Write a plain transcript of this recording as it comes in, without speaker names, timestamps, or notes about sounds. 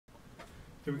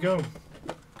Here we go.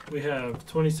 We have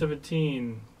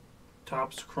 2017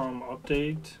 Topps Chrome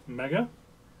Update Mega.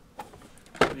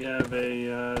 We have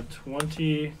a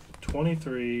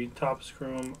 2023 Topps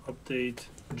Chrome Update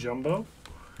Jumbo.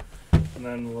 And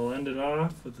then we'll end it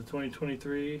off with the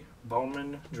 2023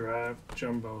 Bowman Draft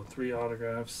Jumbo. 3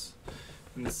 autographs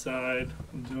inside.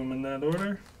 We'll do them in that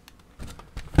order.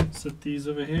 Set these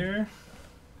over here.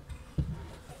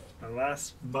 My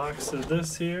last box of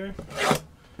this here.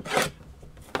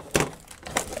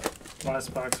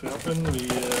 Last box we opened.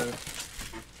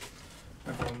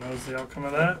 Everyone knows the outcome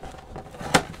of that.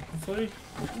 Hopefully.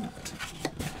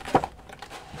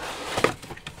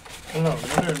 I don't know. I'm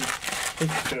wondering. I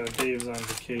think Dave's on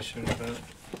vacation, but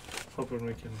hoping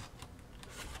we can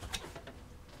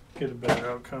get a better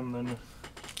outcome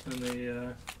than they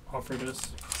offered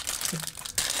us.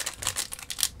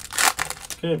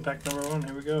 Okay, pack number 1.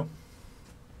 Here we go.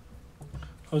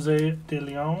 Jose De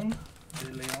Leon,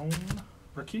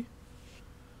 rookie.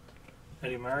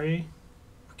 Eddie Murray,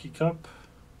 rookie cup.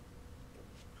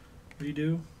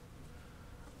 Redo.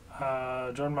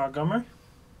 Jordan Montgomery,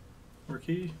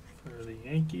 rookie for the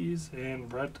Yankees, and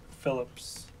Brett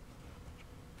Phillips.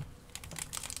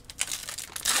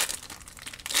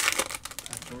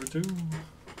 Pack number 2.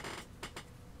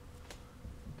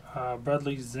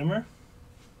 Bradley Zimmer.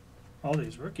 All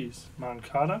these rookies.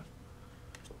 Moncada,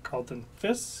 Carlton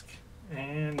Fisk,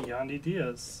 and Yandy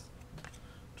Diaz.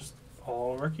 Just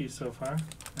all rookies so far.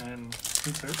 And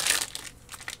inserts.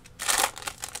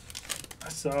 I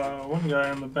saw one guy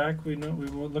on the back we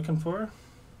were looking for.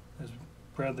 There's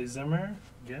Bradley Zimmer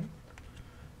again.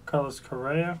 Carlos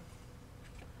Correa,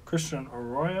 Christian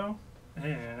Arroyo,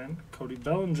 and Cody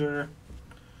Bellinger.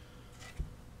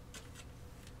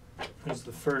 Here's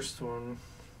the first one.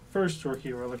 First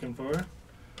rookie we're looking for.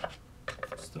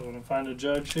 Still want to find a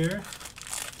judge here.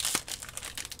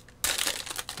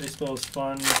 Baseball is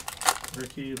fun.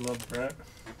 Ricky, love Brett.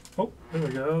 Oh, there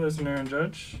we go. There's an Aaron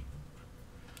Judge.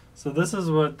 So this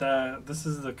is what this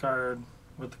is the card.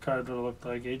 What the card would look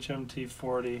like. HMT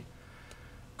 40,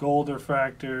 gold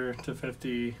refractor to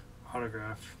 50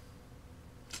 autograph.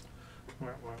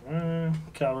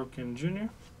 Cal Ripken Jr.,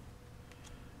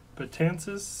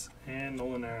 Betances, and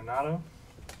Nolan Arenado.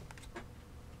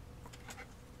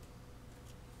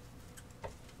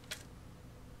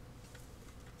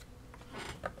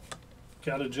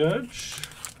 Got a judge.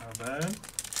 Not bad.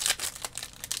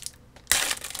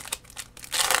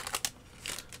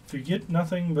 If you get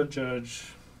nothing but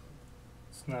judge,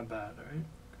 it's not bad, right?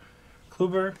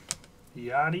 Kluber,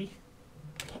 Yachty,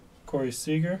 Corey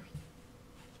Seager,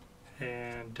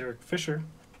 and Derek Fisher.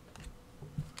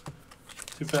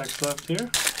 2 packs left here.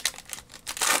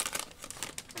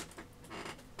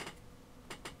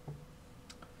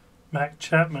 Mac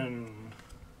Chapman,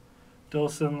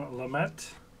 Dawson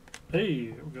Lamet. Hey,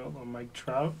 here we go. Little Mike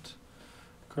Trout,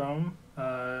 Chrome,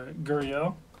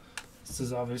 Gurriel. This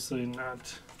is obviously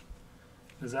not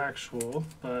his actual,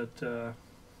 but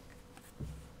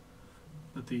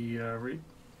like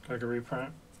a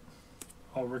reprint,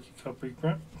 all rookie cup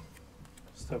reprint.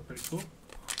 Still pretty cool.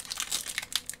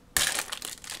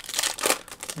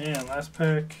 And last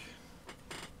pack.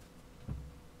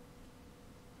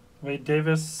 Wade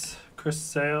Davis, Chris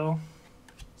Sale,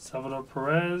 Salvador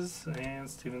Perez, and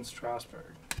Steven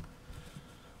Strasburg.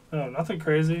 Oh, nothing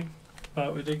crazy,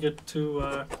 but we did get two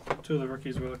of the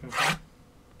rookies we're looking for.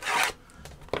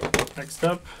 Next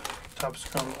up, Topps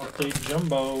Chrome Update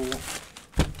Jumbo.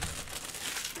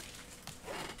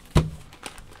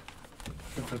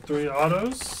 Looking for 3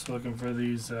 autos. Looking for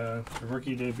these the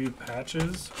rookie debut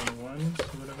patches, 1/1s,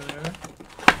 whatever they are.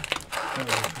 That would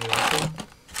be pretty awesome.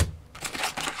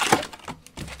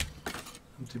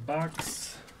 Empty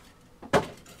box.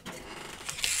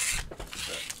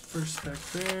 First stack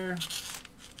there.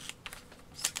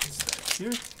 Second stack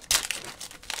here.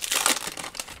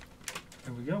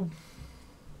 There we go.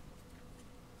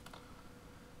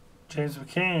 James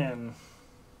McCann.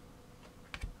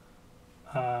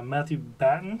 Matthew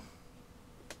Batten.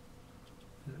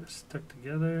 They're stuck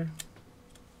together.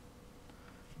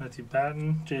 Matthew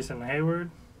Batten. Jason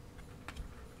Hayward.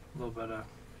 A little bit of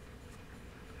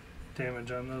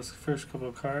damage on those first couple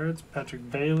of cards.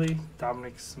 Patrick Bailey.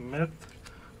 Dominic Smith.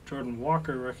 Jordan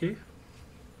Walker rookie.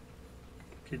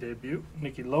 Rookie debut.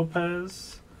 Nicky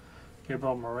Lopez.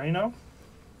 Gabriel Moreno.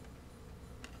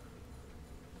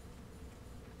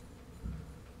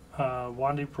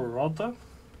 Wandy Peralta.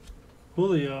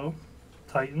 Julio.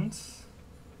 Titans.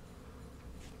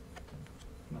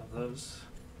 Love those.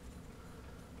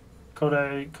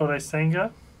 Kodai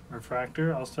Senga.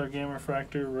 Refractor. All-Star Game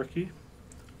Refractor rookie.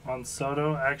 Juan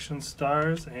Soto, Action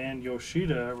Stars, and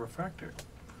Yoshida Refractor.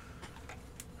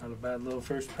 Not a bad little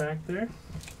first pack there.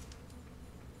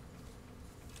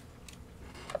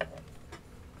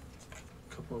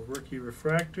 Couple of rookie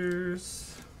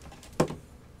refractors.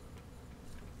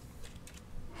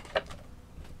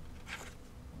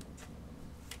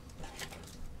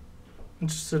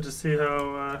 Interested to see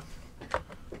how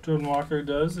Jordan Walker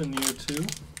does in year 2.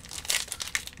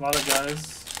 A lot of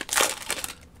guys,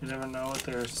 you never know what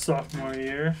their sophomore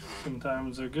year.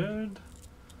 Sometimes they're good.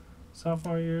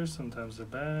 Sophomore year, sometimes they're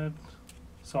bad.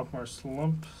 Sophomore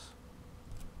slumps.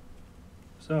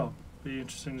 So, be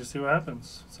interesting to see what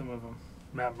happens. Some of them.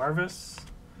 Matt Mervis,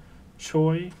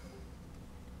 Choi,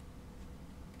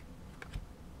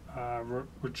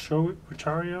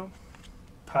 Richario,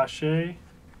 Pache,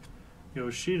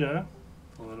 Yoshida,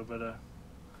 a little bit of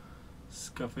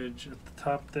scuffage at the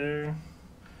top there.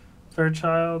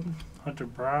 Fairchild, Hunter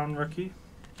Brown rookie,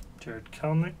 Jared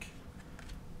Kelnick,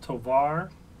 Tovar,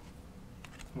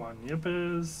 Juan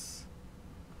Yepes,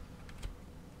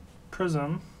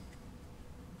 Prism,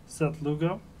 Seth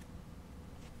Lugo,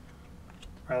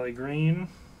 Riley Green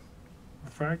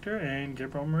refractor, and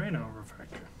Gabriel Moreno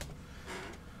refractor.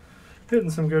 Hitting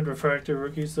some good refractor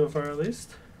rookies so far, at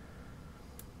least.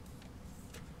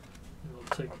 We'll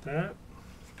take that.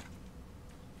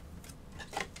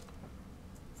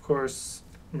 Of course,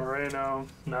 Moreno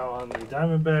now on the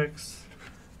Diamondbacks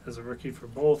as a rookie for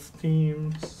both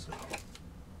teams. So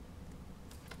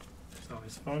it's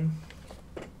always fun.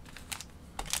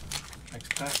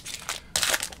 Next pack.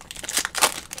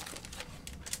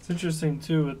 It's interesting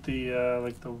too with the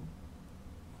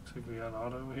looks like we got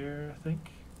auto here, I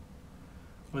think.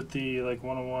 With the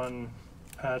 101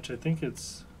 patch, I think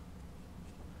it's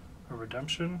a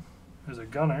redemption. There's a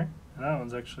gunner, and that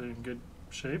one's actually in good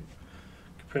shape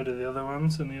compared to the other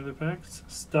ones in the other packs.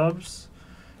 Stubbs,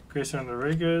 Grayson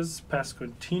Rodriguez,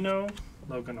 Pasquantino,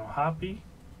 Logan O'Hoppe,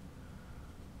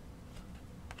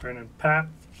 Brandon Papp,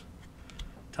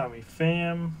 Tommy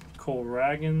Pham, Cole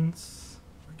Ragans,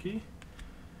 rookie.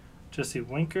 Jesse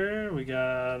Winker, we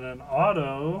got an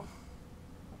auto,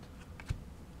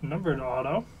 numbered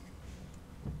auto,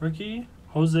 rookie,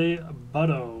 Jose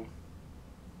Butto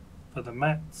for the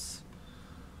Mets.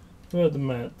 Who are the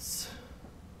Mets?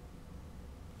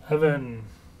 Evan.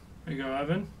 There you go,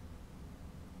 Evan.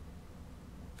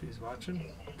 If he's watching.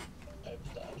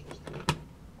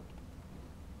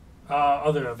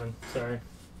 Other Evan, sorry.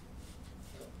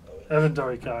 Evan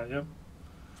Doricott, yep.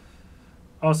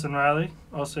 Austin Riley,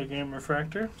 also game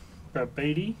refractor. Brett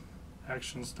Beatty,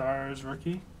 Action Stars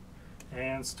rookie.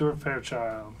 And Stuart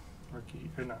Fairchild,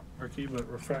 rookie, or not rookie,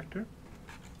 but refractor.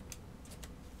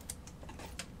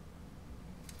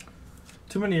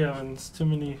 Too many Evans, too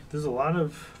many. There's a lot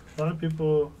of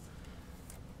people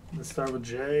that start with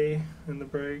J in the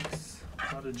breaks.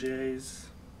 A lot of J's.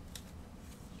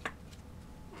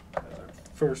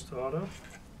 First auto.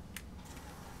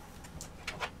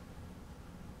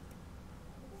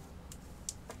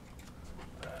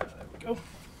 There we go.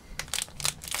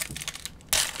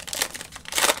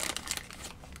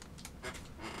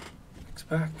 Next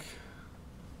pack.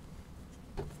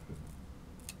 To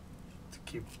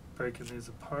keep breaking these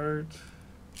apart.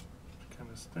 Kind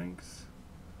of stinks.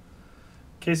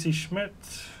 Casey Schmidt,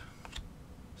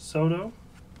 Soto,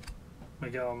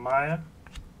 Miguel Amaya,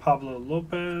 Pablo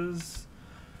Lopez,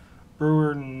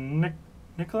 Brewer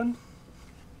Nicklin,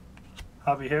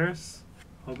 Javi Harris,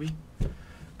 Hobie,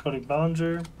 Cody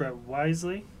Bellinger, Brett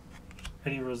Wisely,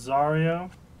 Eddie Rosario,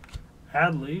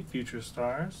 Adley, Future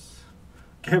Stars,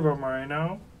 Gabriel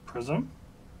Moreno, Prism.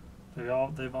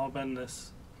 They've all been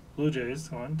this Blue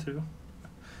Jays one too.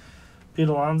 Pete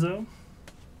Alonso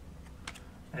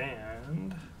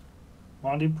and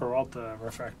Wandy Peralta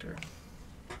refractor.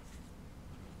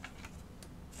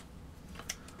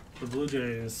 The Blue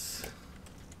Jays.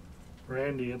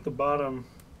 Randy at the bottom.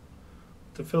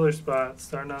 The filler spot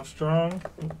starting off strong.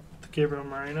 The Gabriel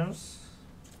Morenos.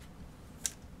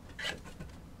 There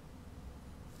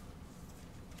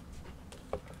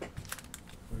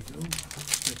we go.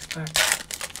 Next pack.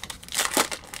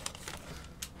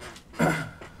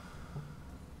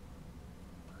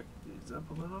 Break these up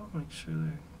a little. Make sure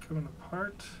they're coming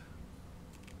apart.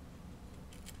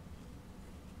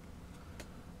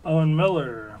 Owen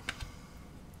Miller.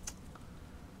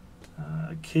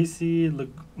 Casey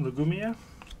Lagumia,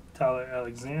 Tyler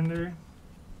Alexander,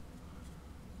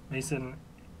 Mason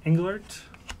Englert,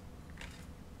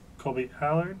 Colby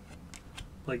Allard,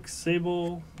 Blake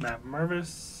Sable, Matt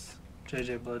Mervis,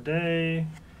 JJ Bleday,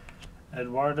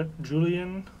 Edward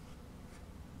Julian,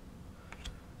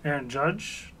 Aaron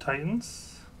Judge,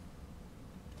 Titans,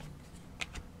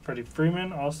 Freddie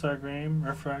Freeman, All-Star Game,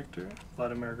 Refractor.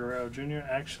 Vladimir Guerrero Jr.,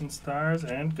 Action Stars,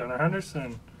 and Gunnar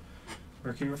Henderson,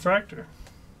 Rookie Refractor.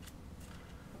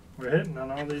 We're hitting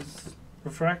on all these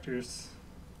refractors.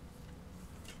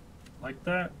 Like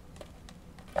that.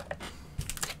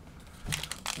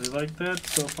 We like that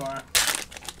so far.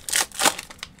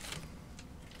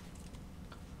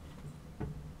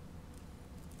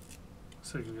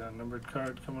 Looks like we got a numbered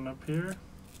card coming up here.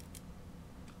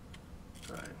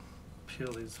 Try and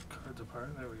peel these cards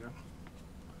apart. There we go.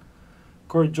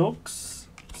 Corey Julks,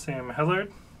 Sam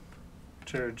Hillard,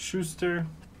 Jared Schuster,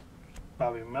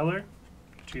 Bobby Miller,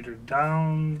 Jeter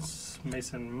Downs,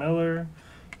 Mason Miller,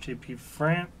 JP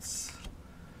France,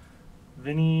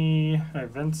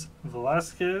 Vince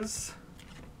Velasquez.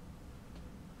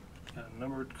 Got a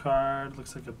numbered card.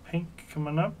 Looks like a pink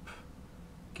coming up.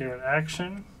 Garrett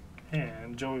Action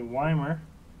and Joey Weimer.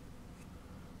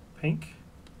 Pink.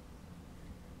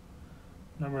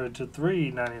 Numbered to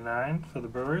 399 for the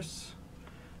Brewers.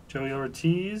 Joey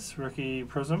Ortiz, Rookie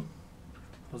Prism.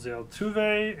 Jose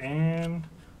Altuve and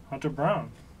Hunter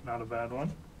Brown. Not a bad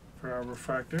one for our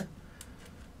refractor.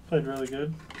 Played really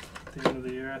good at the end of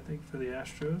the year, I think, for the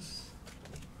Astros.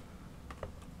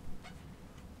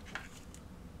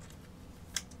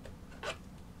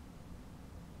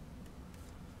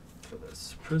 Put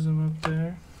this prism up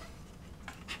there.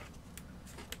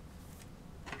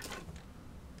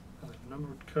 Another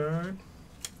numbered card.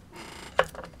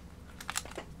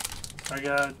 I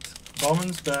got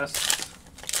Bowman's Best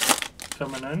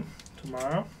coming in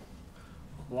tomorrow,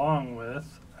 along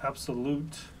with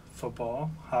Absolute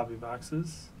Football hobby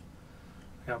boxes.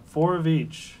 I got 4 of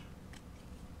each.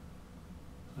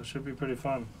 So it should be pretty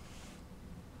fun.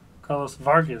 Carlos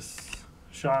Vargas,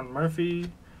 Sean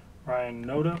Murphy, Ryan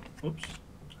Noda. Oops,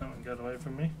 that one got away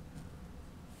from me.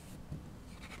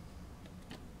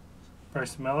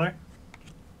 Bryce Miller,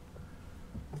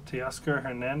 Teoscar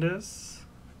Hernandez,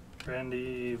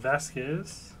 Randy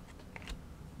Vasquez,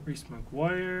 Reese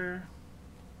McGuire,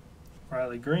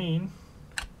 Riley Green,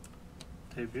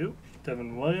 debut,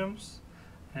 Devin Williams,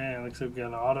 and looks like we got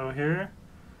an auto here.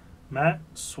 Matt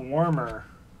Swarmer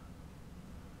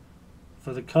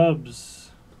for the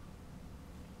Cubs.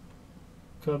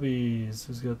 Cubbies.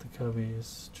 Who's got the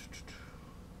Cubbies?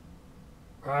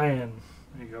 Brian.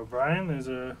 There you go, Brian. There's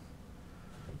a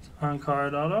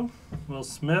on-card auto. Will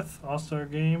Smith, All-Star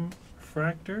Game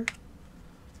Refractor.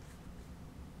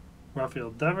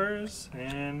 Rafael Devers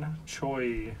and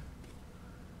Choi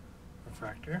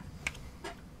Refractor.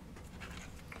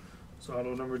 So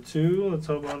auto number 2. Let's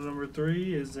hope auto number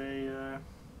 3 is a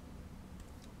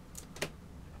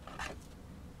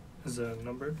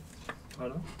numbered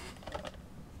auto.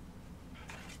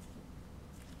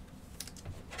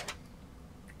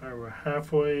 Alright, we're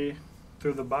halfway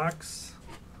through the box.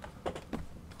 Let's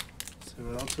see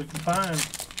what else we can find.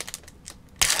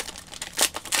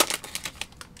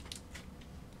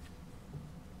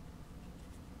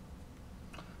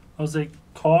 Jose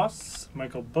Koss,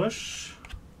 Michael Bush,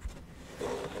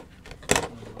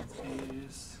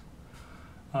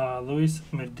 Luis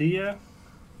Medina,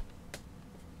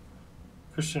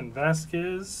 Christian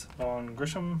Vasquez, Vaughn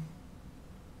Grisham,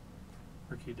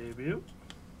 rookie debut,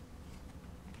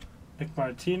 Nick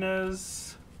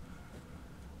Martinez,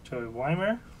 Joey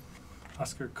Weimer,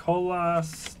 Oscar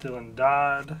Colas, Dylan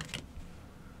Dodd,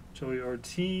 Joey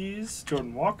Ortiz,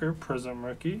 Jordan Walker, Prism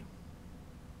rookie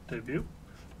debut,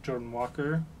 Jordan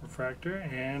Walker refractor,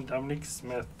 and Dominique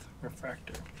Smith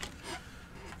refractor.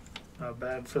 Not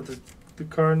bad for the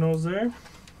Cardinals there.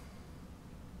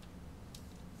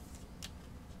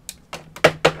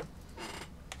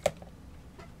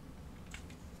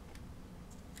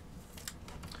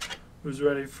 Who's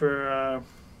ready for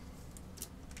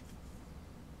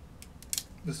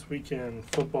this weekend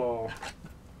football?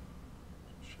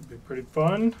 Should be pretty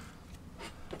fun.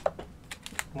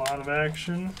 A lot of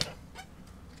action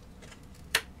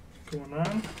going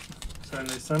on.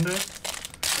 Saturday, Sunday.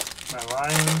 My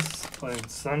Lions playing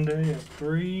Sunday at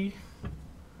 3.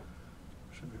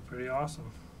 Should be pretty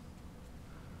awesome.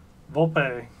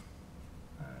 Volpe.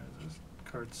 This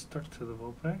card stuck to the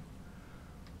Volpe.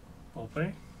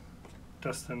 Volpe.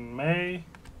 Dustin May.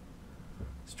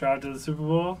 Stroud to the Super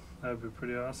Bowl. That would be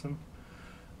pretty awesome.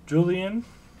 Julian.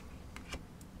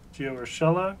 Gio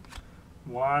Urshela.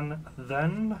 Juan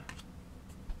Then.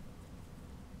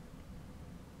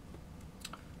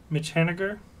 Mitch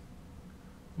Haniger.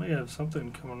 May have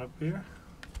something coming up here.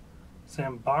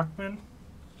 Sam Bachman.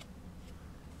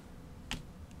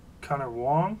 Connor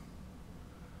Wong.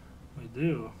 We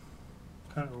do.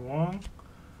 Connor Wong.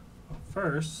 Well,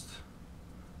 first,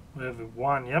 we have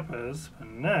Juan Yepes.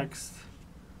 And next,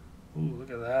 Ooh,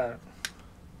 look at that.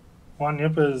 Juan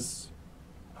Yepes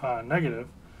negative.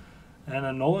 And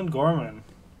a Nolan Gorman.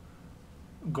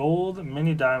 Gold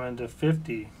mini diamond to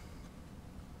 50.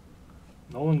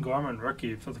 Nolan Gorman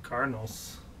rookie for the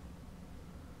Cardinals.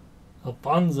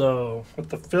 Alfonso with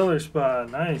the filler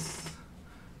spot. Nice.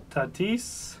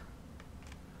 Tatis.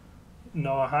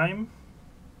 Noah Heim.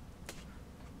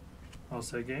 I'll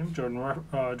say game. Jordan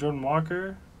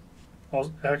Walker.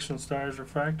 All Action Stars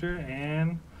refractor.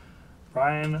 And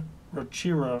Brian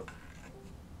Rochirio.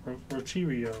 I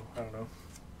don't know.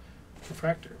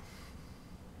 Refractor.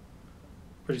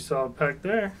 Pretty solid pack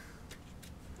there,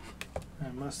 I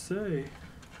must say.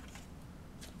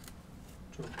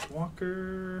 Jordan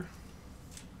Walker.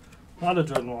 A lot of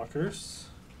Jordan Walkers.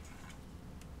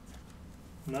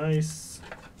 Nice.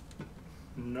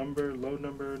 Low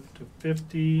number to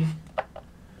 50.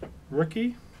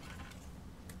 Rookie.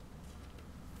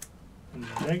 A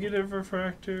negative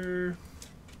refractor.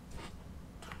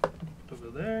 Over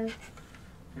there.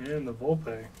 And the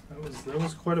Volpe. That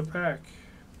was quite a pack,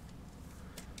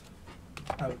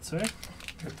 I would say.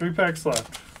 Got 3 packs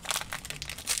left.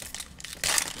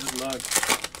 Good luck.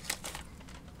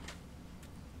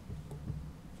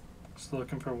 Just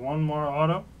looking for one more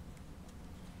auto.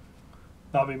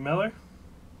 Bobby Miller.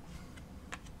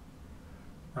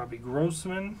 Robbie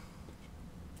Grossman.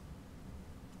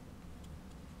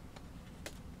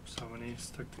 So many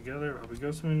stuck together. Robbie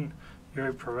Grossman.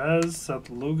 Yuri Perez. Seth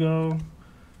Lugo.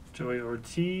 Joey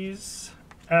Ortiz.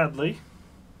 Adley.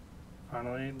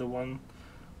 Finally, the one,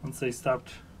 once they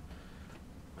stopped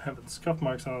having scuff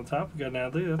marks on the top, we got an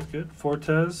Adley, that's good.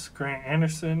 Fortes, Grant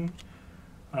Anderson,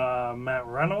 Matt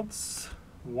Reynolds,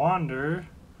 Wander,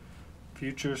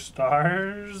 Future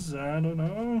Stars, I don't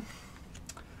know.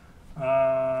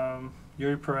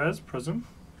 Yuri Perez, Prism,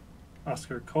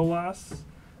 Oscar Colas,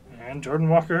 and Jordan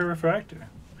Walker Refractor.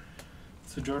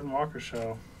 It's a Jordan Walker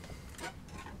show.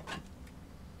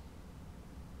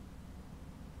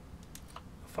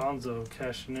 Alfonso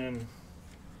cashing in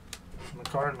on the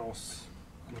Cardinals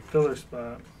on the filler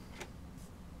spot.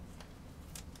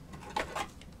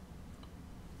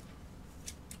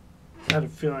 I had a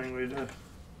feeling we'd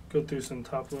go through some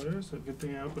top loaders. A good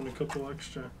thing I opened a couple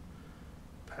extra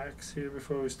packs here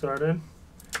before we started.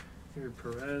 Here,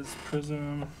 Perez,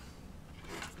 Prism,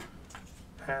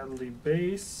 Hadley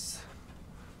base.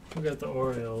 We got the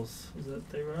Orioles. Is that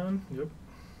they run? Yep.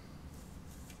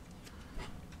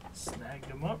 Snagged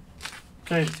them up.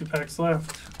 Okay, 2 packs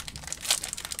left.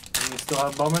 And we still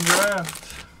have Bowman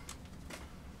Draft.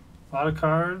 A lot of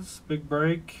cards, big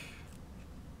break.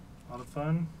 A lot of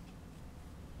fun.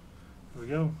 Here we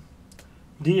go.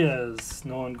 Diaz,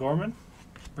 Nolan Gorman,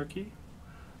 rookie.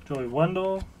 Joey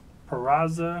Wendell,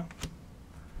 Peraza,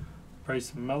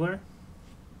 Bryson Miller,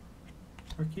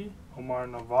 rookie. Omar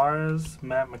Narvaez,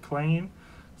 Matt McLain.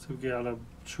 So we got a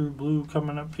true blue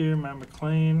coming up here, Matt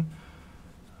McLain.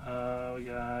 We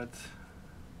got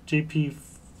JP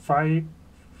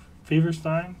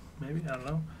Feverstein, maybe, I don't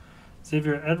know.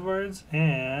 Xavier Edwards,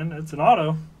 and it's an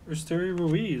auto. Esteury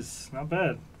Ruiz, not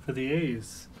bad for the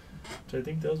A's. Which I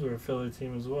think those were a filler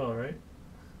team as well, right?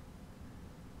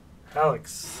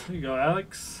 Alex, there you go,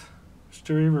 Alex.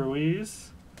 Esteury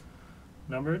Ruiz,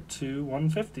 number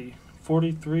 2/150,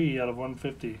 43 out of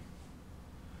 150. And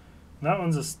that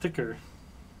one's a sticker.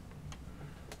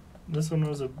 This one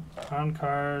was a on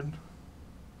card.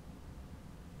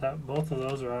 Both of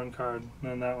those are on card,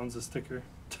 and then that one's a sticker.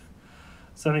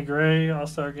 Sonny Gray,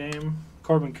 All-Star Game.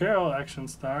 Corbin Carroll, Action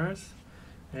Stars,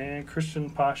 and Christian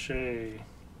Pache,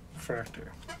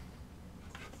 Refractor.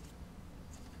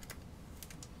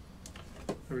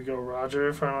 There we go,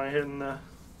 Roger, finally hitting the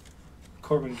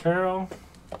Corbin Carroll.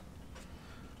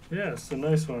 Yeah, it's a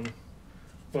nice one.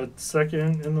 But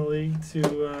second in the league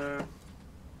to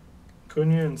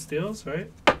Cunha and steals,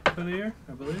 right? For the year,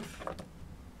 I believe.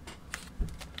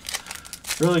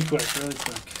 Really quick.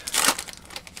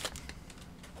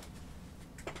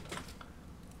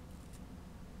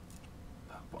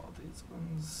 Pop all these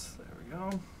ones. There we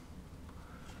go.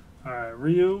 Alright,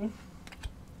 Ryu,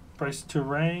 Bryce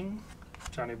Turang,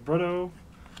 Johnny Brutto,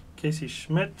 Casey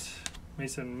Schmidt,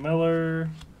 Mason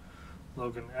Miller,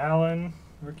 Logan Allen,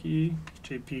 rookie,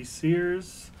 JP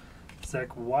Sears,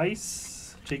 Zach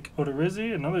Weiss, Jake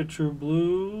Odorizzi, another true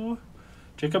blue,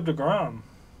 Jacob deGrom.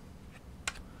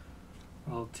 A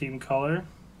little team color,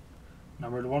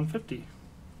 numbered 150.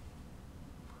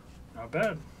 Not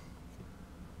bad.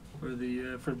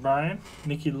 For Brian,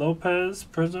 Nicky Lopez,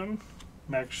 Prism,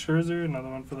 Max Scherzer, another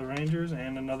one for the Rangers,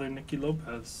 and another Nicky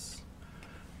Lopez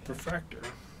refractor.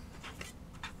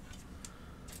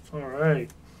 All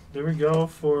right, there we go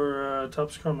for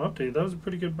Topps Chrome update. That was a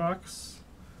pretty good box,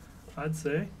 I'd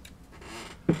say.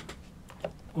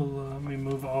 Well, let me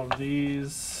move all of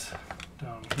these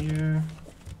down here,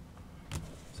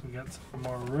 so we got some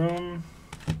more room.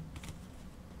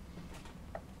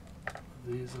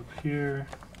 These up here.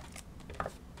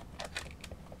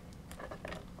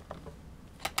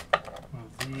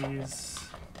 Move these.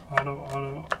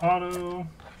 Auto.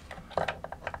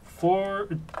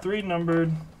 3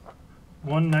 numbered,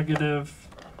 1 negative,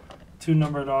 2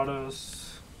 numbered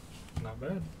autos. Not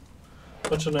bad.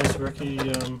 Bunch of nice rookie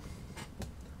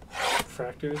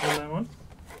fractors in that one.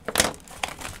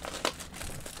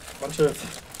 Bunch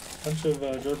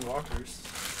of Jordan Walkers.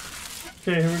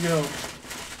 Okay, here we go.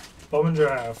 Bowman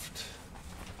Draft.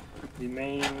 The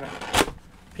main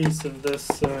piece of this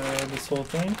this whole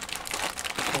thing.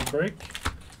 Whole break.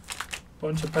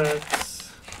 Bunch of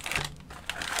packs.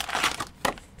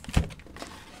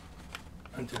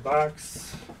 Empty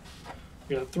box.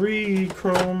 We got 3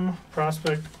 Chrome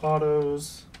Prospect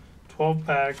Autos, 12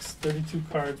 packs, 32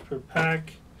 cards per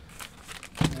pack.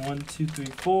 1, 2, 3,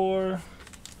 4,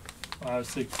 5,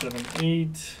 6, 7,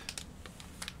 8,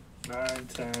 9,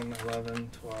 10, 11,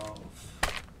 12.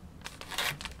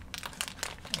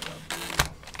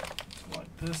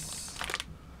 Like this.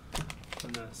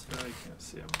 And this. Now you can't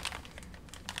see them.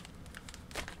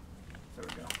 There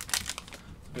we go.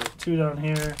 So we have 2 down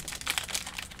here.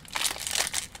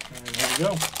 And here we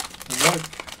go. Good luck.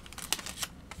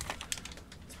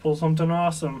 Let's pull something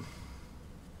awesome.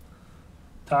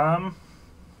 Tom,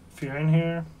 if you're in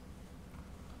here,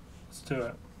 let's do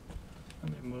it.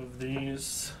 Let me move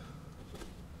these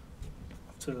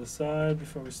to the side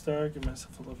before we start. Give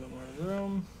myself a little bit more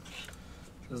room.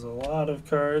 There's a lot of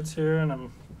cards here, and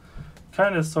I'm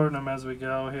kind of sorting them as we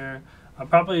go here. I'll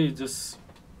probably just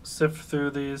sift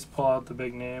through these, pull out the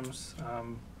big names,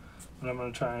 but I'm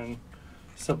going to try and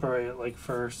separate it like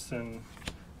first and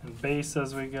base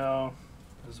as we go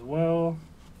as well,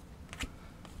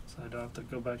 so I don't have to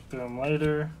go back through them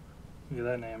later. Look at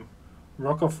that name.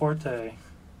 Roccaforte,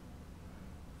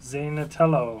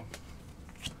 Zaynatello,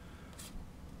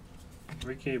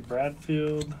 Enrique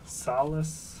Bradfield,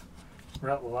 Salas,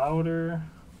 Rhett Lauder,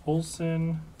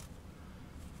 Olsen,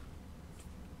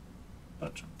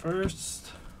 bunch of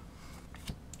first,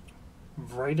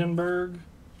 Vredenberg,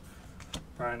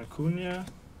 Brian Acuna,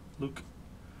 Luke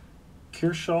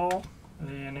Kershaw,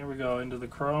 and here we go into the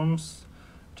Chromes.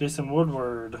 Jason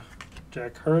Woodward,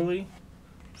 Jack Hurley,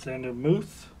 Xander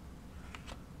Muth,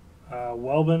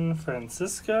 Welbin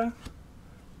Francisca.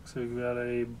 So we've got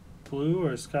a blue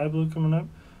or sky blue coming up.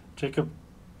 Jacob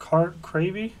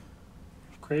Cravey,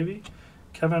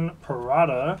 Kevin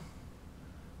Parada.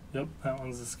 Yep, that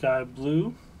one's the sky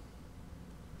blue.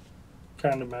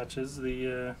 Kind of matches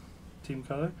the team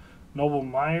color. Noble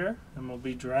Meyer,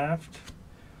 MLB Draft.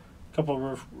 A couple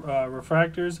of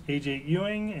refractors, AJ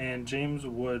Ewing and James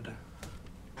Wood.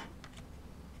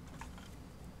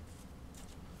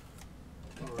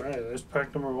 Alright, there's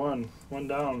pack number 1. 1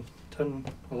 down, 10,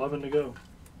 11 to go.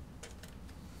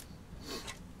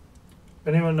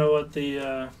 Anyone know what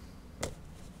the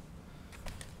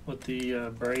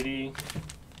Brady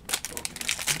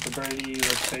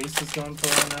like face is going for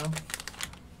right now?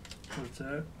 What's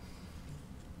that?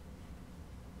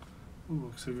 Ooh,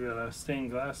 looks like we got a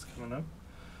stained glass coming up.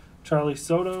 Charlie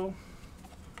Soto.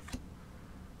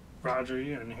 Roger,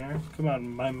 you in here? Come on,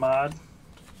 my mod.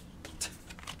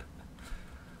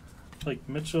 Blake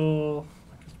Mitchell,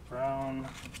 Marcus Brown,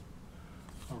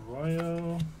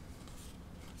 Arroyo,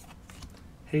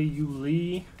 Hey-Yu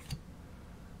Lee,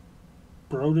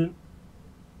 Brohoffen,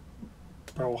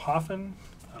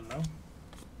 I don't know,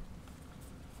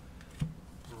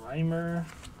 Reimer,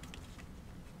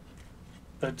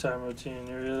 bedtime routine,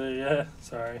 you really, yeah,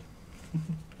 sorry.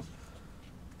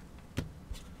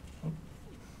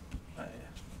 My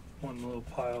one little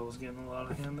pile is getting a lot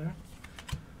of hand there.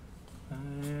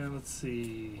 Let's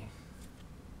see.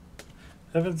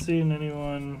 Haven't seen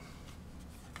anyone.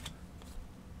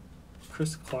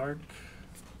 Chris Clark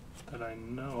that I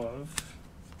know of.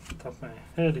 Off the top of my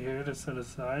head here to set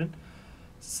aside.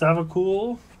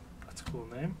 Savacool, that's a cool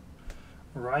name.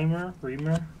 Reamer,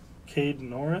 Cade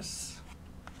Norris,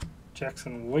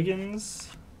 Jackson Wiggins,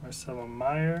 Marcelo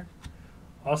Meyer,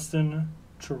 Austin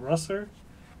Trusser,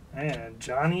 and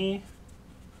Johnny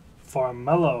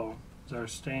Farmello. Our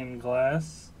stained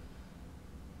glass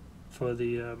for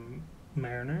the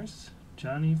Mariners.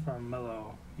 Johnny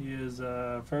Farmello. He is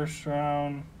a first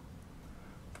rounder.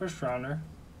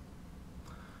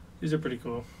 These are pretty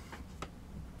cool.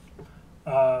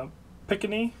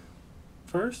 Pickney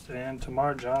first and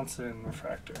Tamar Johnson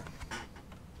refractor.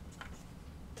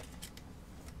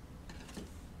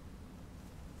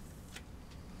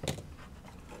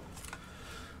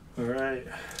 All right.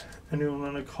 Anyone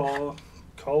want to call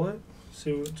it?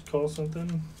 See what call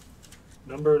something?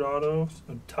 Numbered auto,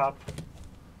 a top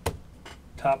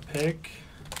pick.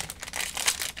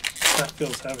 That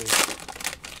feels heavy.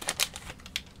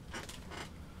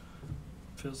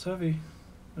 Feels heavy.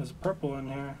 There's a purple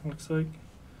in here. Looks like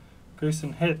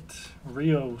Grayson Hitt,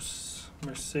 Rios,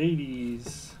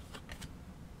 Mercedes,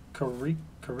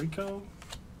 Carico,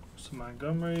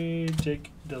 Montgomery,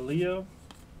 Jake DeLeo,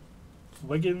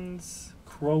 Wiggins,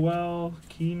 Crowell,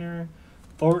 Keener,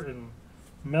 Thornton,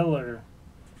 Miller,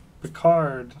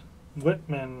 Picard,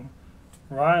 Whitman,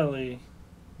 Riley,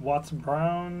 Watts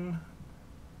Brown,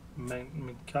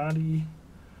 McCarty,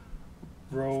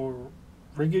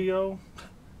 Riggio,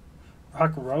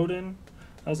 Rock Roden.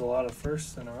 That was a lot of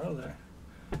firsts in a row there.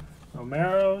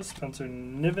 Romero, Spencer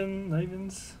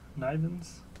Nivens,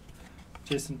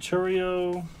 Jason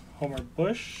Churio, Homer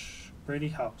Bush, Brady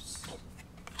House.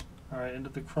 Alright, into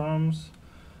the crumbs.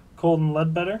 Colton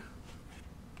Ledbetter.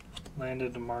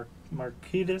 Landed to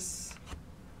Marquitas,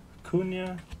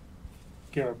 Acuna,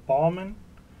 Garrett Ballman,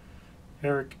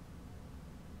 Eric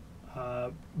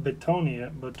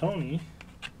Bottoni,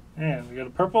 and we got a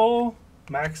purple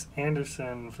Max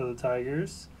Anderson for the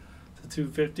Tigers to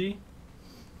 250.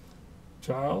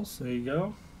 Charles, there you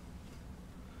go.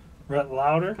 Rhett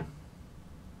Lauder,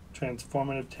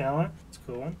 transformative talent. That's a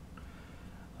cool one.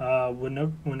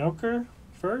 Winokur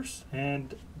first,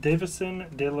 and Davison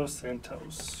De Los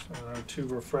Santos, 2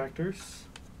 refractors.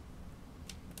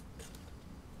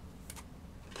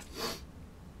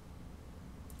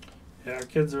 Yeah, our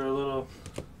kids are a little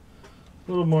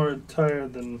more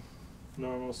tired than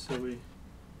normal, so we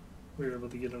were able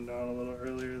to get them down a little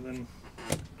earlier than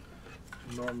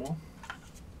normal.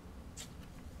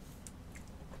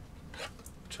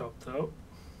 Chopped out.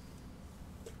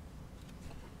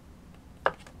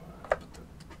 Put that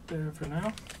there for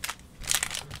now.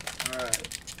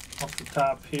 Alright, off the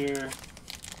top here.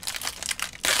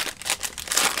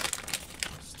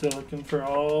 Still looking for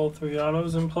all 3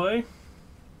 autos in play.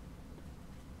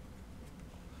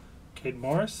 Cade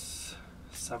Morris,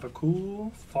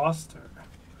 Savakul, Foster,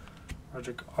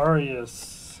 Roderick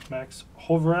Arias, Max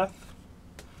Hovrath,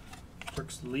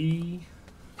 Brooks Lee,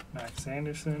 Max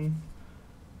Anderson.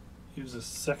 He was a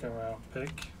 2nd round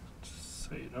pick, just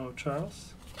so you know,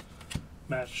 Charles.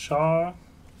 Matt Shaw,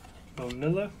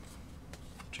 Bonilla,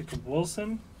 Jacob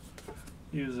Wilson.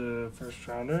 He was a 1st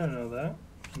rounder, I know that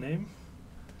name.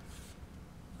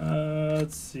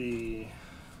 Let's see.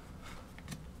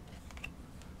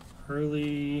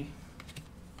 Hurley,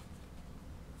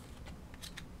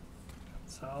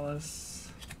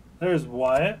 Gonzalez. There's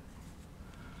Wyatt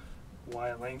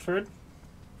Langford.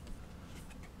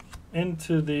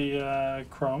 Into the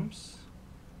crumbs.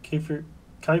 Kiefer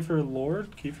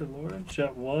Lord,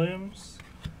 Jet Williams,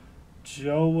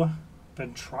 Joe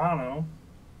Ventrano,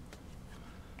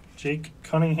 Jake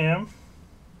Cunningham,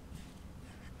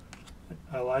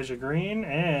 Elijah Green,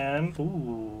 and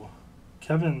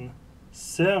Kevin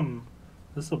Sim.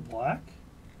 This is a black?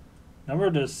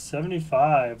 Number to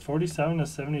 75. 47 to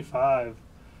 75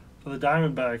 for the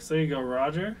Diamondbacks. There you go,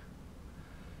 Roger.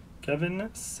 Kevin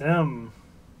Sim.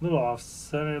 Little off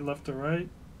center, left to right.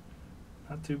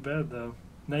 Not too bad, though.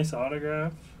 Nice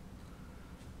autograph.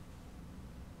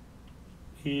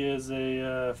 He is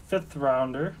a 5th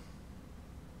rounder.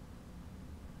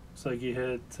 Looks like he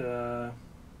hit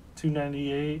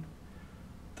 298.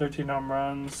 13 home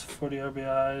runs, 40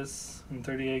 RBIs in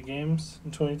 38 games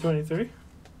in 2023.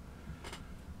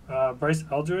 Bryce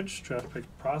Eldridge, draft pick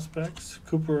prospects.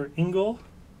 Cooper Ingle,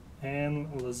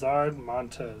 and Lazard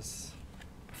Montes.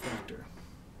 Factor.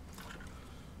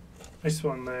 Nice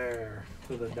one there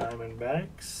for the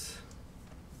Diamondbacks.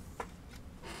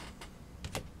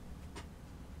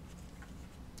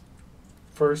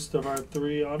 First of our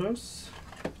 3 autos.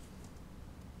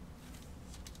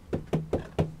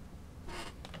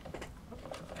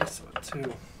 So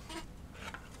 2.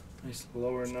 Nice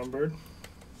lower numbered.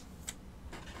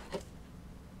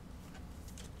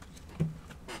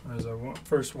 There's our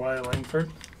first Wyatt Langford.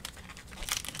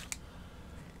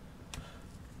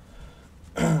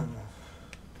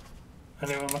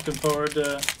 Anyone looking forward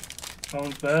to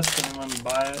Owen's Best? Anyone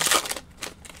buy it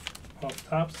off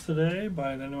Tops today?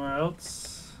 Buy it anywhere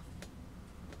else?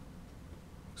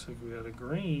 Looks like we got a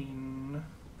green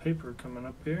paper coming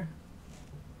up here.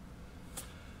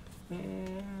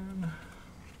 And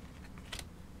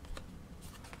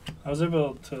I was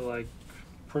able to like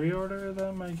pre-order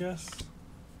them, I guess.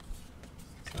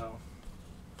 So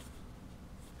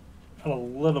got a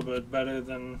little bit better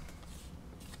than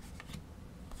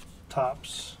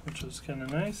Tops, which was kind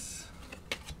of nice.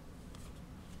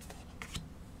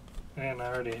 And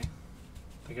I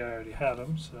think I already had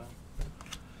them, so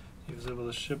he was able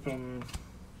to ship them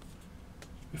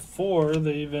before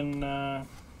they even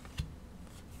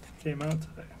came out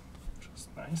today, which was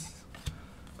nice.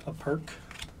 A perk.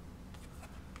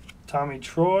 Tommy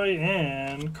Troy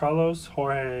and Carlos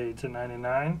Jorge to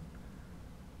 99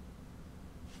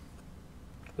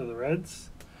 for the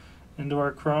Reds.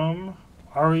 Indoor Chrome,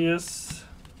 Arias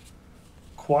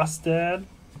Quastad,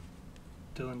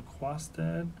 Dylan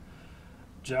Quastad,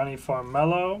 Johnny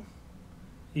Farmello,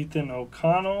 Ethan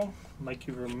O'Connell,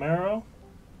 Mikey Romero,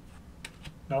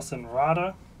 Nelson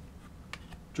Rada,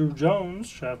 Drew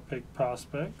Jones, draft pick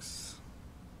prospects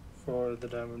for the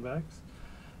Diamondbacks,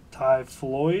 Ty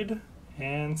Floyd,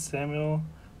 and Samuel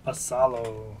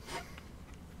Basallo.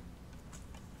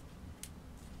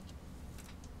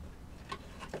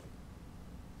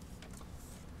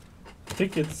 I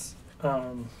think it's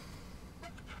I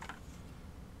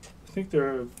think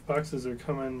their boxes are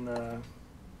coming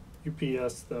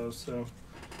UPS though, so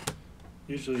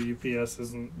usually UPS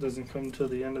doesn't come till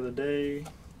the end of the day,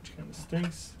 which kind of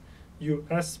stinks.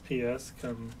 USPS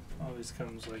always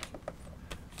comes like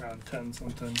around 10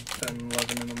 something, 10,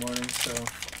 11 in the morning, so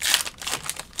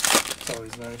it's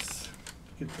always nice to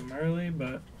get them early,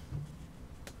 but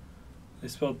they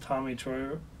spelled Tommy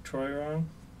Troy wrong.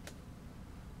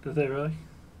 Did they really?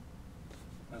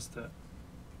 Messed it.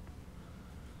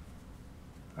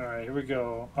 Alright, here we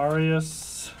go.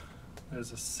 Arias.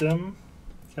 There's a Sim.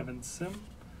 Kevin Sim.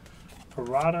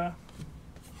 Parada.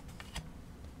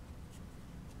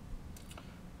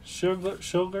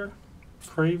 Schilger.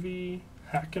 Cravey.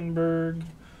 Hackenberg.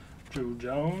 Drew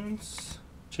Jones.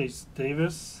 Chase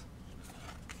Davis.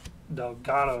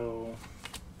 Delgado.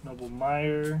 Noble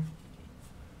Meyer.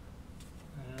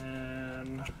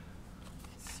 And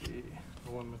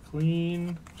Nolan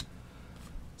McLean,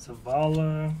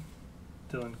 Zavala,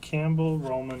 Dylan Campbell,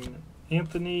 Roman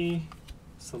Anthony,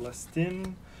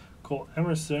 Celestin, Cole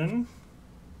Emerson,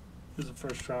 who's a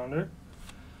first rounder,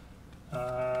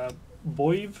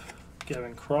 Boiv,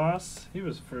 Gavin Cross, he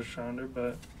was a first rounder,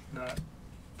 but not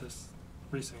this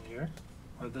recent year,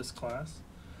 or this class,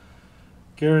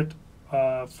 Garrett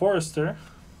Forrester,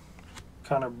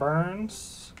 Connor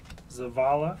Burns,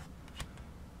 Zavala,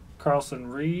 Carlson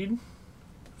Reed,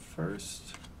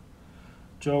 first,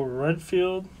 Joe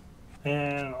Redfield,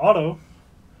 and auto,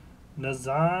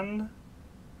 Nazan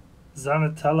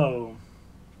Zanatello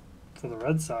for the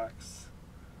Red Sox.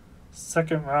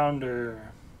 Second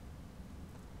rounder.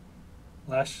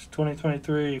 Last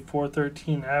 2023,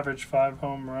 413 average, 5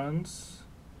 home runs.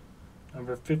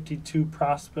 Number 52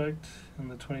 prospect in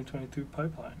the 2022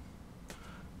 pipeline.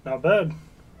 Not bad.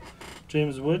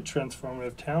 James Wood,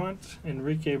 transformative talent.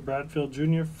 Enrique Bradfield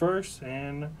Jr. first,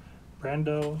 and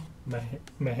Brando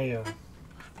Mejia.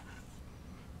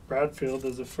 Bradfield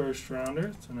is a first rounder.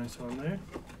 It's a nice one there.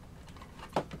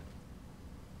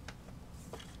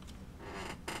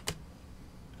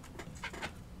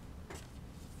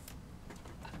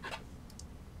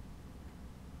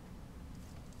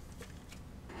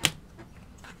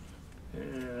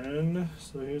 And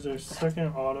so here's our second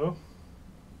auto.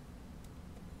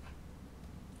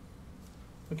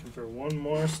 Looking for one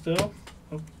more still.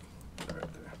 Oh,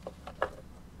 right there.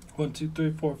 1, 2,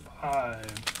 3, 4, 5.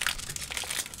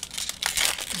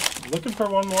 Looking for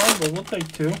one more, but we'll take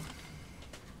 2.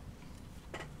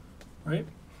 Right?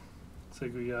 Looks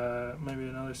like we got maybe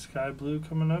another sky blue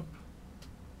coming up.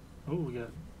 Oh, we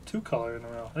got 2 color in a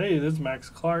row. Hey, this is Max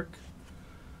Clark.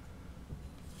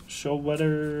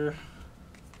 Showwetter.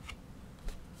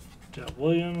 Jeff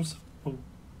Williams.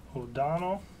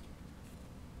 O'Donnell.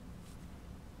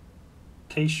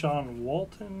 Tayshawn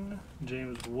Walton,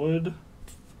 James Wood,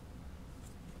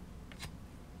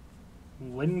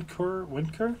 Winker,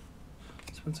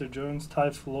 Spencer Jones,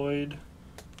 Ty Floyd.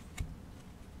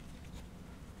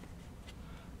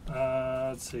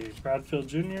 Let's see, Bradfield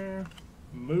Jr.,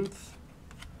 Muth,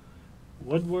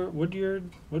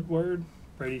 Woodward,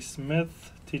 Brady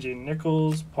Smith, TJ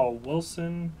Nichols, Paul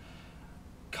Wilson,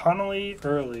 Connolly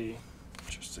Early,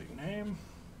 interesting name.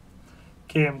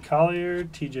 Cam Collier,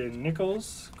 TJ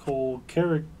Nichols, Cole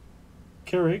Carrig,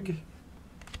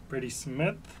 Brady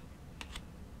Smith,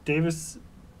 Daverson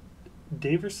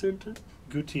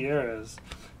Gutierrez,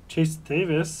 Chase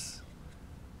Davis,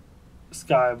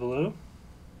 Sky Blue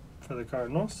for the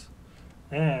Cardinals,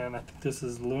 and I think this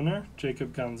is Lunar,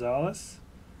 Jacob Gonzalez,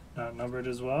 not numbered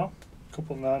as well. A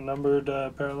couple not-numbered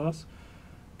parallels.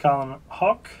 Colin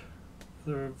Hawk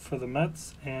for the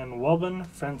Mets, and Welbin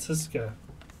Francisca.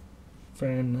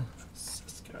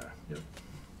 Yep.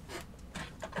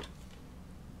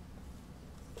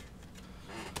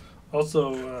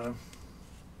 Also,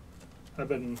 I've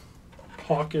been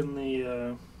hawking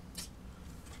the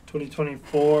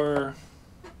 2024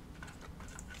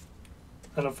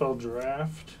 NFL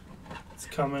Draft. It's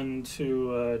coming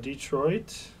to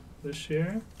Detroit this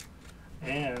year,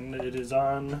 and it is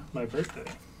on my birthday.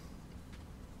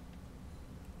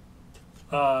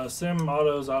 Sim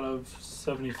Autos out of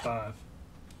 75.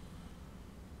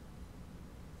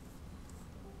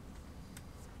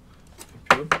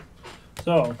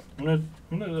 So I'm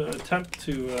gonna attempt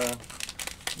to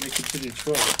make it to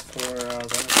Detroit for the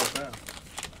NFL draft.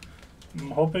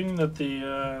 I'm hoping that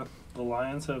the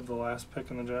Lions have the last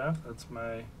pick in the draft. That's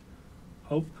my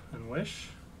hope and wish.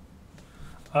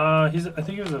 I think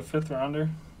he was a 5th rounder.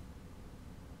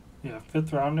 Yeah,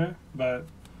 5th rounder, but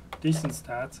decent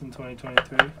stats in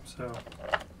 2023. So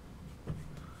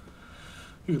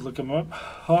you could look him up.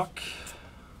 Hawk,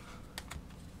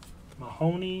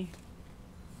 Mahoney,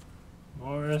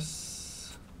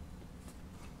 Morris,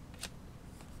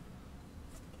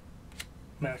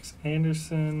 Max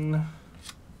Anderson,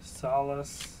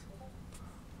 Salas,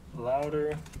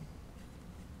 Louder,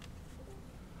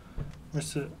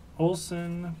 Marissa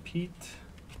Olsen, Pete,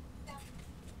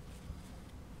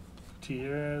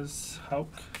 Gutierrez,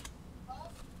 Hauk,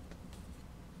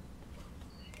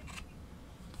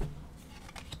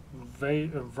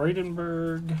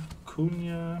 Vredenberg,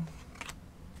 Cunha.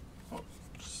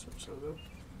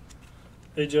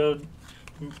 Hey Joe,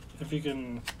 if you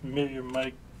can mute your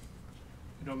mic,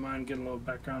 you don't mind getting a little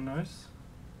background noise.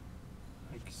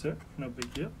 Thank you, sir. No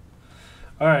big deal.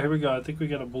 Alright, here we go. I think we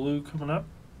got a blue coming up.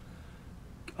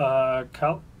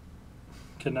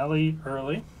 Kennelly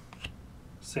Early,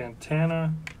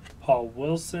 Santana, Paul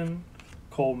Wilson,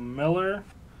 Cole Miller,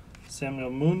 Samuel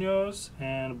Munoz,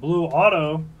 and blue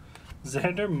auto,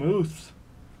 Xander Muth.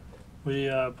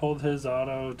 We pulled his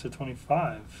auto to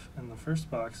 25 in the first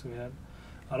box we had.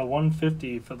 Out of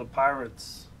 150 for the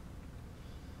Pirates.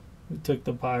 We took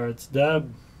the Pirates.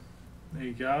 Deb. There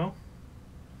you go.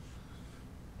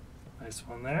 Nice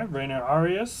one there. Rainer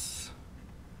Arias.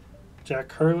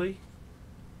 Jack Hurley.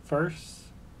 First.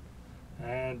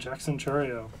 And Jackson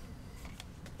Chourio.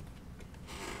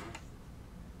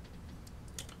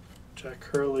 Jack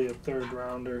Hurley, a 3rd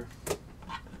rounder.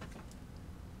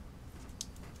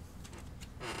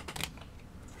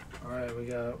 Alright, we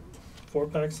got 4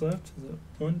 packs left. Is it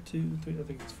 1, 2, 3? I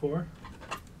think it's 4.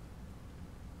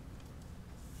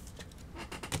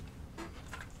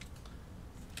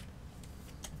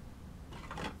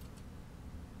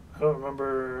 I don't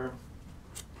remember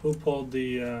who pulled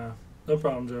the, no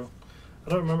problem, Joe. I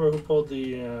don't remember who pulled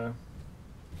the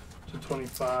to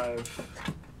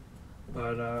 25,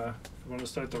 but if you want to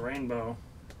start the rainbow,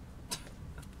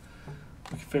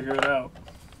 we can figure it out.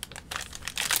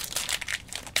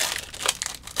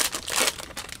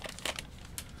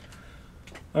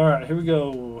 Alright, here we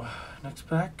go. Next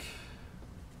pack.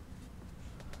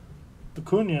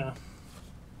 Acuna,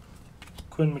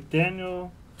 Quinn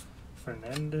McDaniel,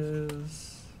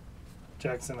 Fernandez,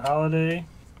 Jackson Holiday,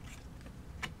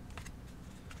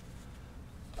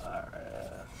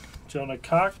 Jonah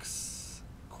Cox,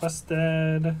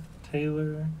 Questad,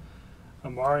 Taylor,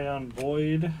 Amarion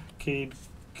Boyd, Cade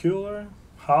Kuehler,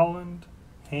 Holland,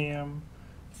 Ham,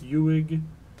 Ewig,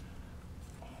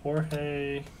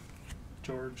 Jorge,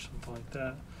 George, something like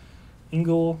that,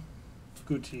 Engel,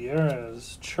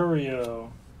 Gutierrez,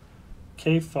 Chourio,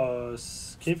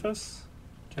 Cephas,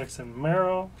 Jackson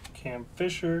Merrill, Cam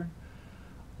Fisher,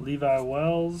 Levi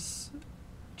Wells,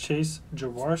 Chase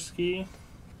Jaworski.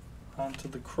 Onto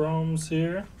the chromes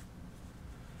here.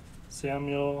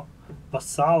 Samuel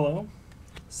Basallo,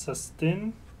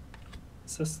 Celestin,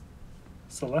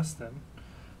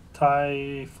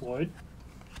 Ty Floyd,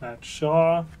 Matt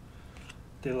Shaw,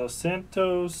 De Los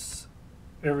Santos,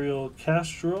 Ariel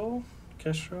Castro,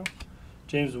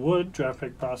 James Wood, draft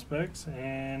pick prospects,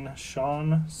 and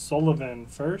Sean Sullivan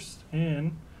first,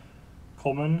 and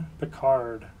Coleman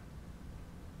Picard.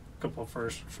 A couple of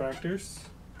first refractors,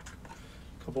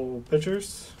 a couple of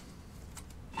pitchers.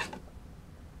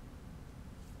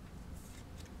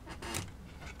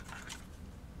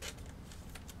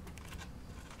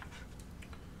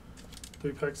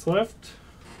 Three packs left.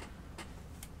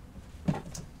 Good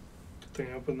thing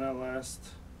I opened that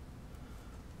last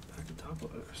pack of top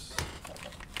loaders.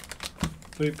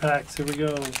 3 packs, here we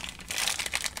go.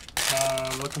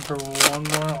 Looking for one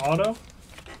more auto,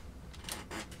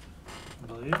 I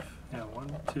believe. Yeah,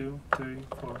 1, 2, 3,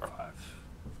 4, 5.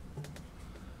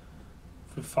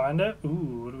 If we find it,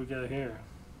 ooh, what do we got here?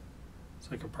 It's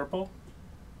like a purple.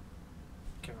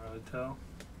 Can't really tell.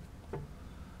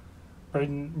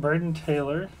 Braden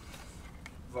Taylor,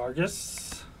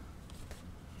 Vargas,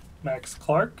 Max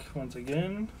Clark, once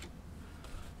again.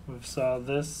 We saw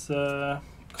this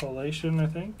collation, I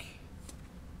think.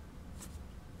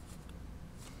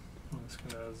 I'm just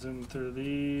going to zoom through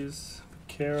these.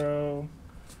 Caro,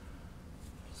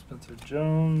 Spencer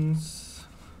Jones,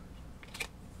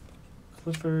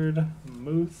 Clifford,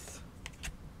 Muth,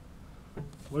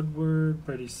 Woodward,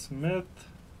 Brady Smith,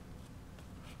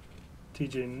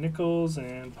 TJ Nichols,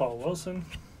 and Paul Wilson.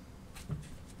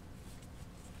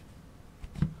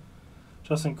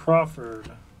 Justin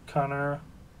Crawford, Connor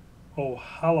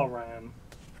O'Halloran,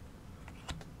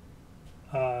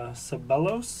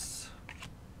 Sabelos,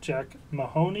 Jack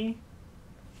Mahoney,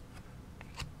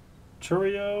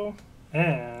 Churio,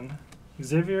 and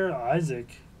Xavier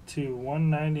Isaac to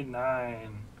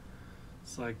 199.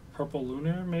 It's like Purple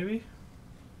Lunar, maybe,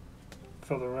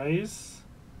 for the Rays.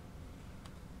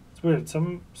 It's weird.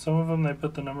 Some of them they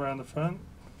put the number on the front,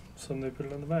 some they put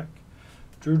it on the back.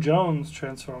 Drew Jones,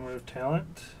 transformative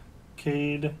talent.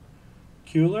 Cade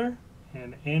Kuehler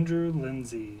and Andrew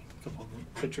Lindsay. A couple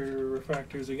of pitcher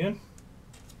refractors again.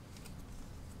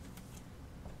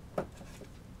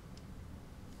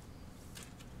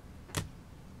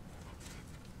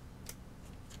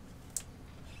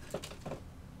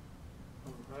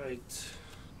 Alright,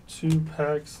 2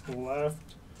 packs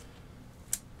left.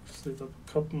 Sleeve up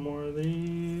a couple more of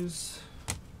these.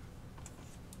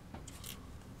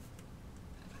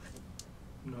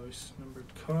 Nice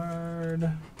numbered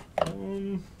card.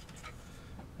 Boom.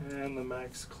 And the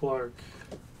Max Clark.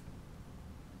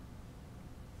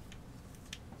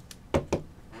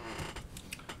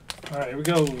 Alright, here we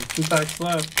go. 2 packs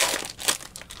left.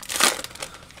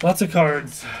 Lots of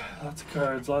cards. Lots of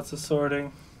cards. Lots of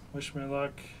sorting. Wish me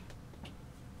luck.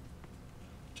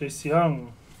 Jace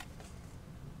Young.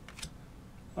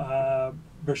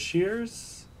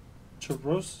 Brashears.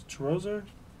 Choroser.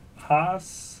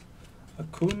 Haas.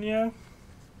 Acuna,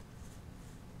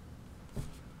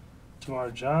 Tamar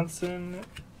Johnson,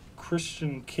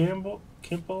 Christian Kimble,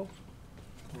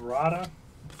 Rada,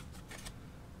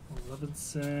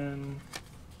 Levinson,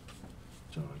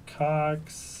 John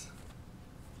Cox,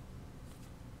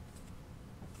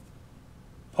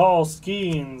 Paul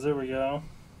Skeens, there we go.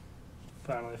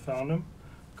 Finally found him.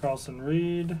 Carlson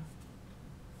Reed,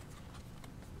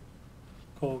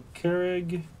 Cole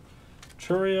Carrig,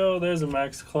 Churio, there's a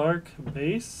Max Clark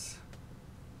base.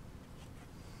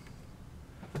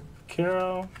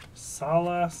 Caro,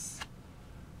 Salas,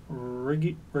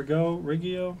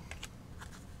 Riggio,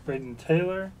 Braden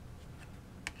Taylor,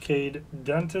 Cade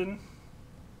Denton,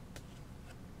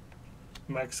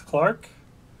 Max Clark,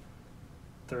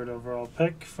 3rd overall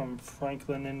pick from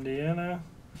Franklin, Indiana,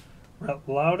 Rhett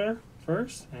Lauder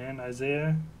first, and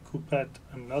Isaiah Coupet,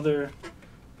 another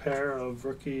pair of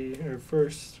rookie or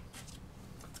first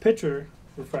pitcher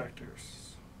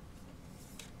refractors.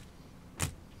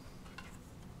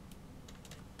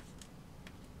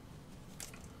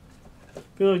 I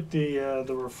feel like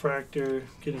the refractor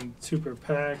getting super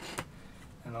pack,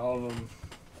 and all of them,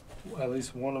 at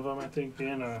least one of them, I think,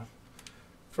 being a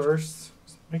first,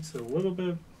 makes it a little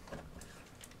bit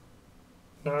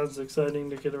not as exciting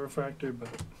to get a refractor, but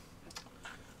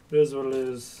it is what it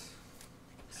is.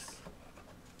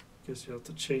 Guess you have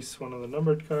to chase one of the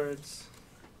numbered cards.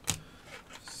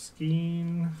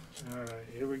 Alright,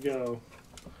 here we go.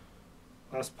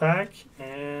 Last pack,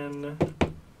 and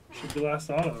should be last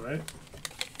auto, right?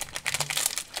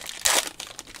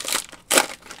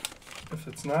 If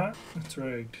it's not, it's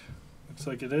rigged. Looks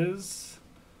like it is.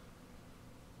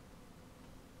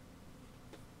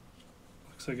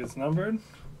 Looks like it's numbered.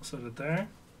 We'll set it there.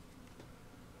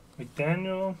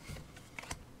 McDaniel,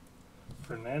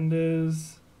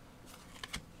 Fernandez,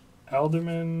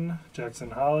 Alderman,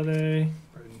 Jackson Holiday,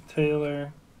 Braden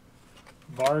Taylor,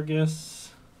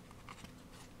 Vargas,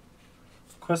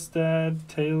 Questad,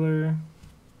 Taylor,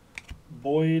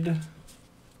 Boyd.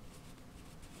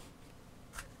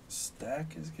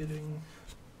 Stack is getting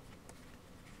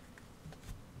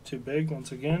too big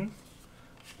once again.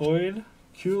 Boyd,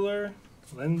 Kuehler,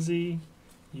 Lindsay,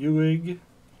 Ewig,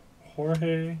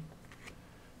 Jorge,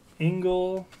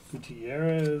 Engel,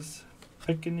 Gutierrez,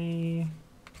 Pickney,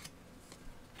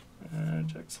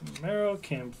 Jackson Merrill,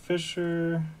 Cam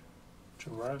Fisher,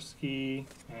 Jaworski,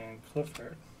 and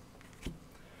Clifford.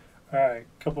 Alright,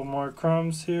 couple more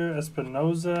crumbs here.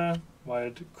 Espinoza,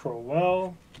 Wyatt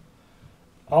Crowell,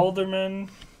 Alderman.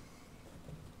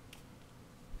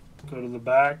 Go to the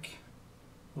back.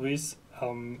 Luis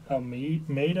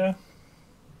Almeida.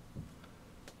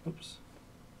 Oops.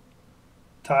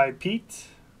 Ty Pete,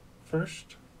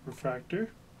 first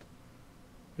refractor.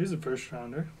 He's a first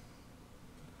rounder.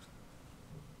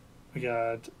 We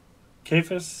got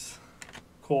Cephas,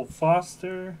 Cole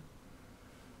Foster,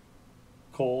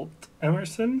 Colt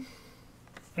Emerson,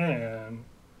 and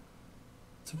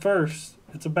it's a first.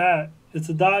 It's a bat. It's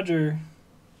a Dodger.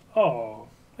 Oh,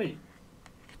 wait.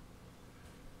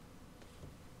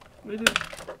 We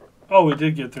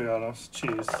did get 3 autos.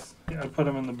 Jeez. Yeah, I put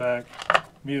him in the back.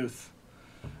 Muth.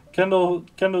 Kendall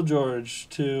George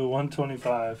to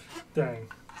 125. Dang.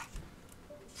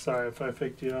 Sorry if I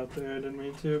faked you out there. I didn't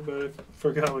mean to, but I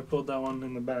forgot we pulled that one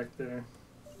in the back there.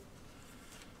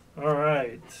 All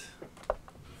right.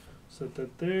 Set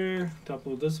that there.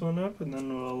 Double this one up, and then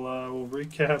we'll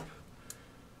recap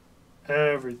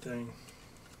everything.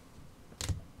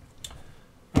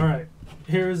 All right.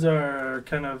 Here's our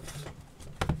kind of.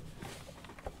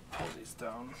 Pull these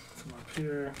down from up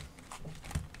here.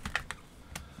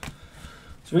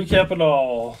 Let's recap it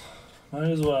all. Might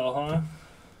as well, huh?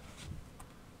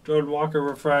 Jordan Walker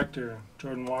Refractor,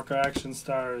 Jordan Walker Action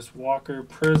Stars, Walker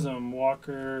Prism,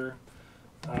 Walker,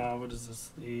 what is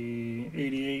this? The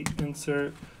 88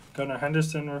 insert, Gunnar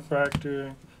Henderson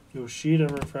Refractor, Yoshida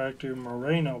Refractor,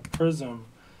 Moreno Prism,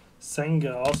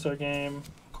 Senga All-Star Game,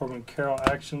 Corbin Carroll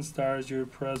Action Stars, Yuri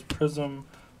Perez Prism,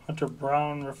 Hunter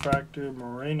Brown Refractor,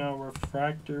 Moreno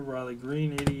Refractor, Riley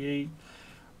Green 88,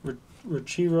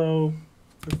 Richiro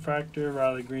Refractor,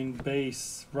 Riley Green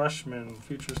Base, Rushman,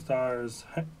 Future Stars,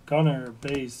 Gunner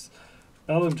Base,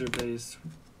 Bellinger Base,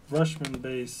 Rushman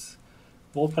Base,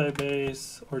 Volpe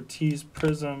Base, Ortiz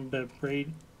Prism,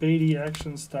 Beatty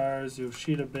Action Stars,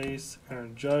 Yoshida Base,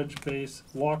 Aaron Judge Base,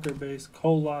 Walker Base,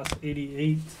 Colas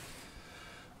 88.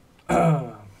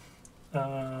 Let's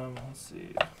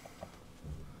see.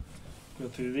 Go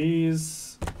through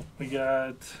these. We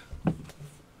got a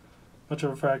bunch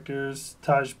of refractors.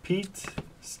 Taj Pete,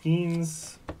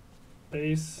 Skeens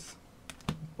base,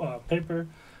 paper.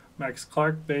 Max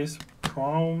Clark base,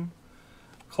 chrome.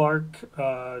 Clark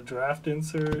draft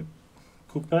insert.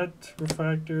 Coupette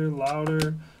refractor.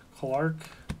 Louder. Clark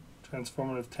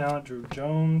transformative talent. Drew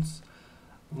Jones.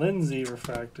 Lindsay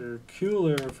refractor.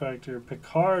 Kuehler refractor.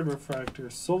 Picard refractor.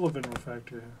 Sullivan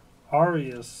refractor.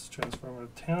 Arias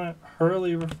transformative talent.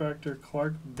 Hurley refractor.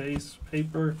 Clark base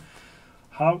paper.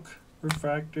 Houck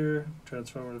refractor,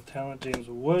 transformative talent, James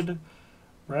Wood,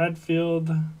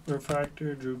 Bradfield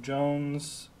refractor, Drew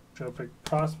Jones, Tropic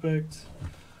prospect,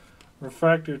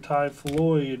 refractor, Ty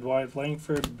Floyd, Wyatt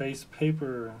Langford, base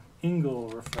paper, Engel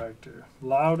refractor,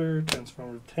 Louder,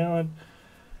 transformative talent,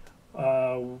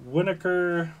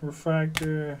 Winokur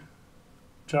refractor,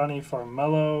 Johnny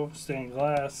Farmello, stained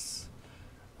glass,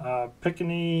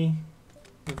 Pickney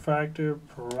refractor,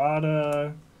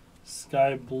 Parada,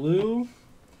 Sky Blue,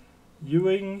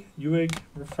 Ewing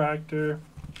refractor.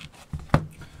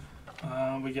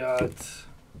 We got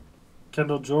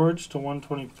Kendall George to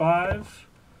 125.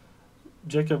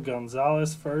 Jacob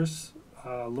Gonzalez first,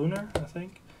 Lunar, I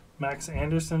think. Max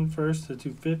Anderson first to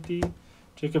 250.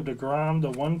 Jacob DeGrom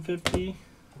to 150.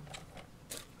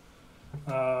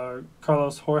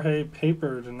 Carlos Jorge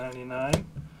paper to 99.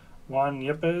 Juan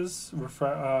Yepes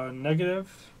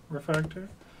negative refractor.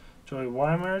 Joey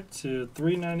Weimer to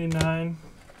 399.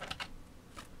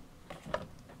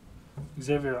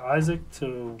 Xavier Isaac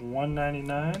to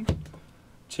 199.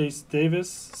 Chase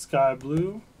Davis, Sky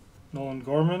Blue. Nolan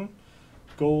Gorman,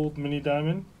 Gold Mini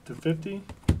Diamond to 50.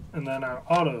 And then our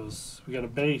autos, we got a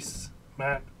base,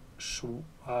 Matt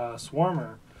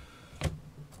Swarmer.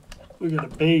 We got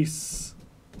a base,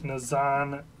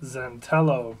 Nazan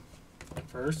Zantello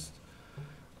first.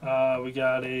 We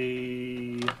got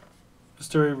a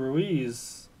Asturi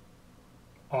Ruiz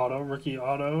auto, rookie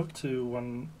auto to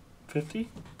 150.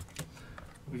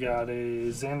 We got a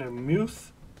Xander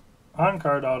Muth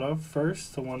on-card auto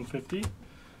first to 150.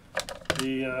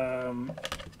 The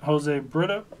Jose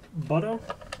Butto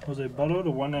to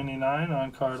 199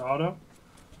 on-card auto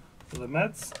for the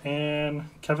Mets. And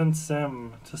Kevin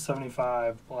Sim to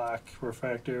 75 black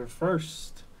refractor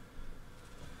first.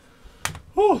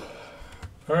 Whew.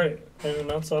 All right, anyone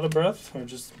else out of breath, or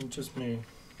just me?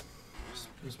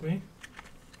 Just me?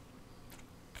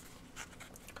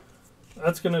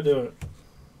 That's gonna do it.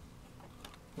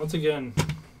 Once again,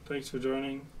 thanks for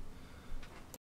joining.